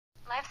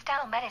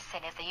Lifestyle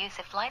medicine is the use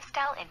of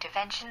lifestyle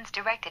interventions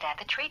directed at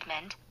the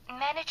treatment,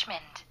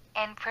 management,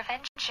 and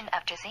prevention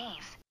of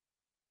disease.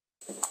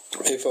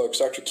 Hey folks,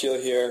 Dr. Keel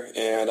here,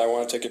 and I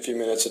want to take a few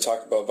minutes to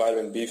talk about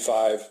vitamin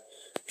B5,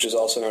 which is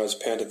also known as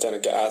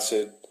Pantothenic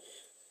Acid.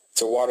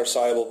 It's a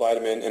water-soluble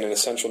vitamin and an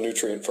essential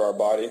nutrient for our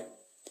body.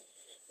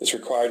 It's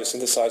required to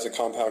synthesize a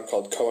compound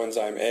called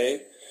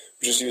Coenzyme-A,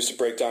 which is used to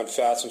break down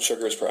fats and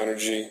sugars for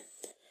energy.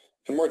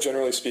 And more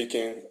generally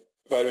speaking,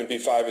 vitamin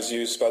B5 is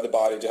used by the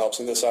body to help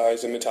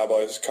synthesize and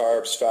metabolize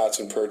carbs, fats,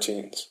 and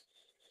proteins.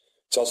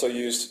 It's also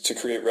used to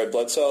create red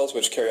blood cells,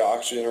 which carry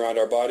oxygen around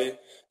our body,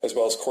 as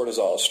well as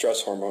cortisol, a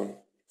stress hormone.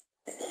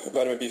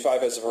 Vitamin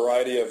B5 has a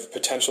variety of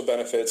potential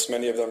benefits.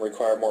 Many of them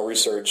require more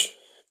research.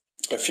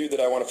 A few that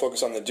I want to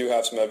focus on that do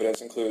have some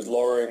evidence include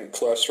lowering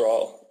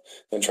cholesterol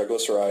and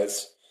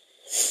triglycerides,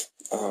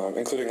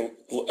 including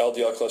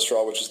LDL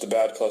cholesterol, which is the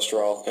bad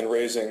cholesterol, and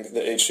raising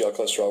the HDL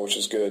cholesterol, which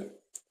is good.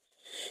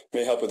 It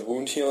may help with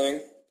wound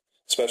healing,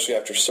 especially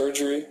after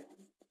surgery.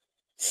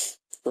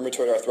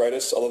 Rheumatoid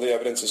arthritis, although the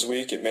evidence is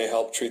weak, it may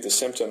help treat the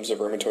symptoms of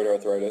rheumatoid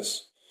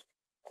arthritis.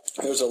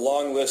 There's a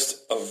long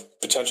list of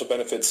potential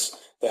benefits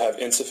that have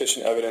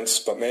insufficient evidence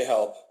but may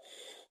help,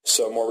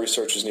 so more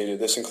research is needed.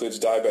 This includes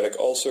diabetic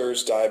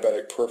ulcers,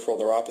 diabetic peripheral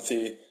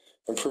neuropathy,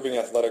 improving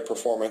athletic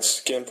performance,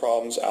 skin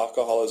problems,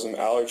 alcoholism,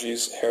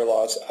 allergies, hair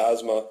loss,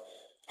 asthma,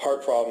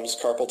 heart problems,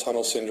 carpal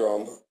tunnel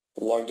syndrome,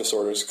 lung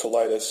disorders,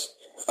 colitis,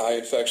 eye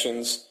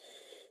infections,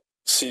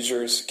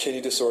 seizures,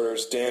 kidney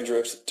disorders,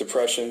 dandruff,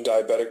 depression,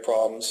 diabetic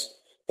problems,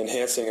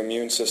 enhancing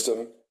immune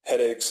system,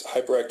 headaches,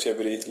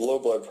 hyperactivity, low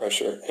blood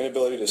pressure,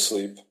 inability to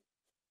sleep,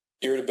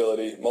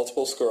 irritability,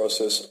 multiple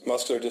sclerosis,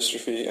 muscular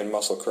dystrophy, and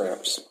muscle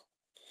cramps.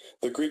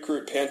 The Greek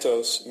root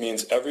pantos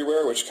means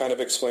everywhere, which kind of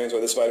explains why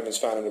this vitamin is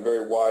found in a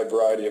very wide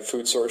variety of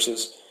food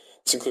sources.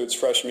 This includes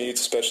fresh meats,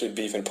 especially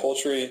beef and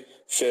poultry,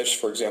 fish,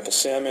 for example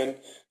salmon,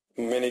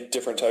 many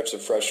different types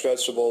of fresh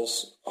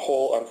vegetables,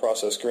 whole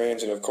unprocessed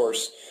grains, and of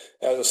course,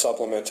 as a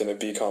supplement in a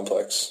B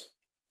complex.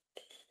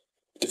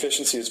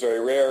 Deficiency is very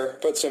rare,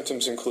 but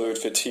symptoms include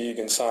fatigue,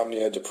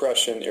 insomnia,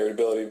 depression,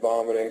 irritability,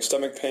 vomiting,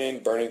 stomach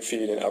pain, burning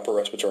feet, and upper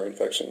respiratory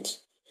infections.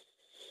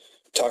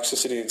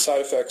 Toxicity and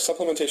side effects.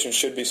 Supplementation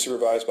should be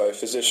supervised by a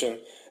physician,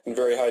 and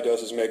very high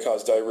doses may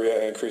cause diarrhea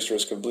and increased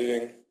risk of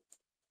bleeding.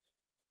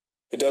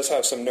 It does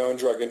have some known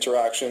drug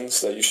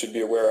interactions that you should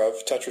be aware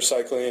of,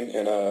 tetracycline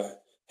and a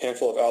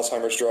handful of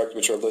Alzheimer's drugs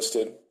which are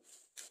listed.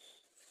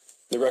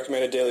 The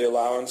recommended daily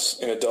allowance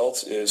in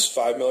adults is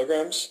 5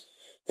 milligrams,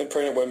 in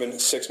pregnant women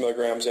 6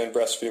 milligrams, and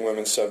breastfeeding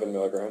women 7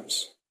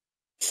 milligrams.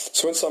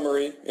 So in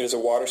summary, it is a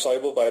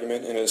water-soluble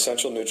vitamin and an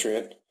essential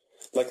nutrient.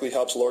 Likely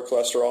helps lower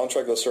cholesterol and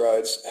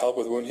triglycerides, help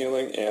with wound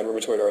healing and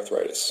rheumatoid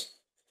arthritis.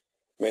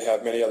 It may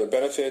have many other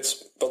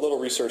benefits, but little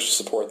research to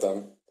support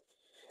them.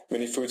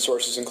 Many food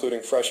sources,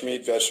 including fresh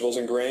meat, vegetables,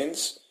 and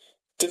grains,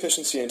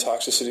 deficiency and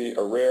toxicity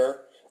are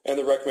rare, and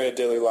the recommended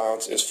daily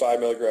allowance is 5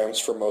 milligrams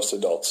for most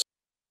adults.